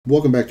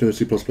Welcome back to a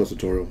C++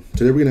 tutorial.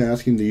 Today we're going to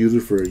ask the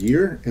user for a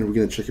year, and we're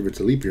going to check if it's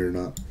a leap year or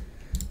not.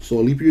 So a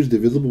leap year is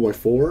divisible by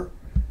 4,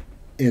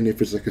 and if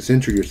it's like a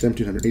century year,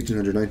 1700,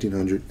 1800,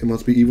 1900, it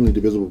must be evenly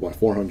divisible by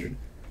 400.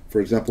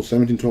 For example,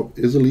 1712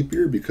 is a leap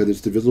year because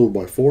it's divisible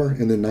by 4,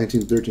 and then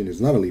 1913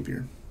 is not a leap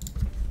year.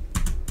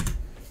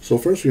 So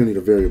first we're going to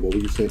need a variable.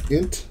 We can say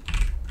int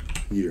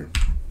year.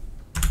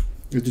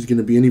 It's just going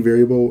to be any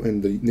variable,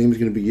 and the name is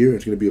going to be year, and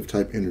it's going to be of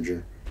type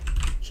integer.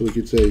 So we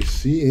could say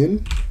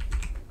cin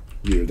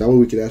year. That way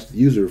we could ask the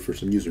user for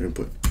some user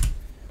input.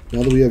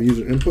 Now that we have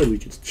user input, we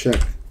can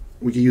check.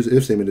 We can use the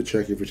if statement to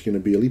check if it's going to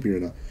be a leap year or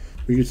not.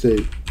 We could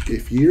say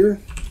if year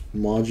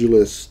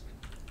modulus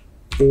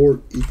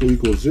 4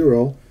 equals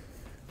 0,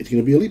 it's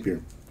going to be a leap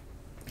year.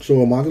 So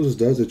what modulus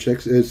does, it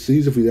checks, it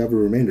sees if we have a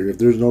remainder. If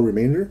there's no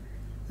remainder,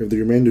 if the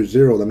remainder is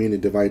 0, that means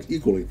it divides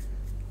equally.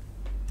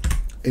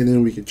 And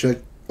then we can check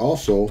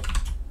also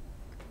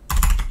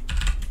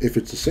if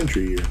it's a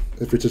century year.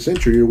 If it's a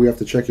century year, we have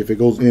to check if it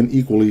goes in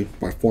equally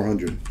by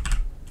 400.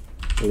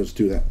 So let's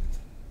do that.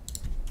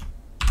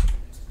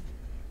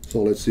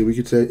 So let's see, we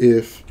could say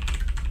if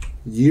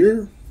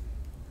year,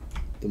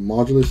 the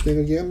modulus thing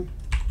again,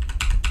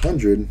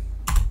 100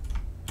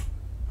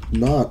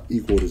 not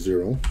equal to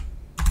 0.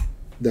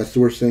 That's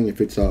what we're saying if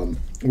it's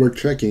we're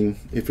checking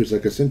if it's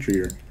like a century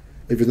year.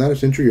 If it's not a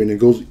century year and it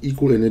goes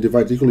equal and it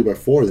divides equally by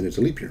 4, then it's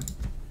a leap year.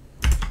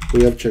 So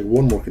we have to check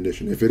one more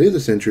condition. If it is a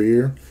century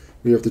year,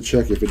 we have to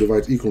check if it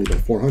divides equally by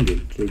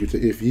 400. So we could say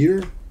if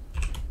year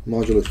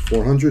modulus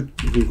 400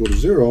 is equal to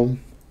 0,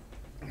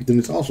 then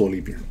it's also a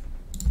leap year.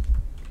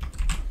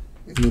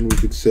 And then we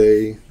could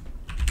say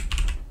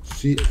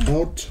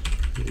cout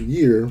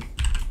year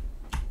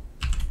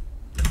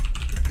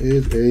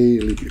is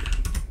a leap year.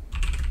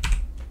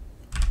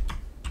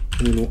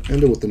 And then we'll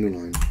end it with the new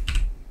line.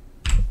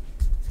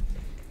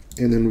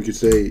 And then we could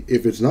say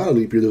if it's not a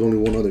leap year, there's only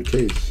one other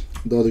case.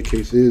 The other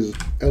case is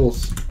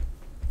else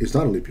it's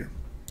not a leap year.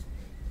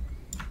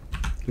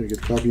 So we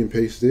could copy and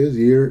paste this.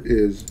 Year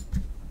is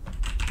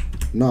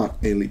not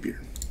a leap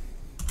year.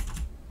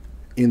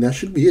 And that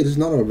should be it. It's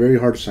not a very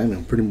hard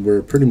assignment.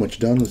 We're pretty much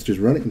done. Let's just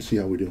run it and see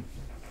how we do.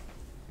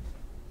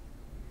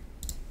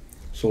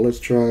 So let's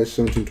try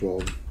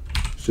 1712.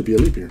 Should be a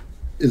leap year.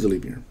 Is a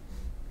leap year.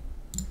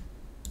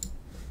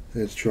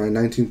 Let's try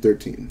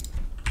 1913.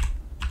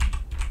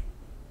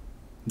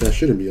 That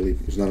shouldn't be a leap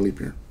year. It's not a leap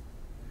year.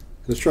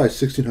 Let's try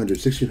 1600.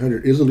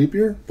 1600 is a leap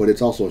year, but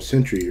it's also a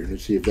century year.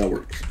 Let's see if that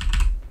works.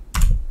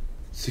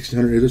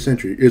 1600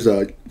 is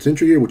a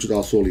century year, which is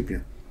also a leap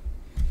year.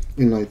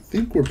 And I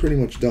think we're pretty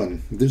much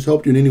done. If this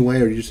helped you in any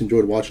way or you just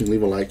enjoyed watching,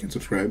 leave a like and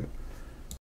subscribe.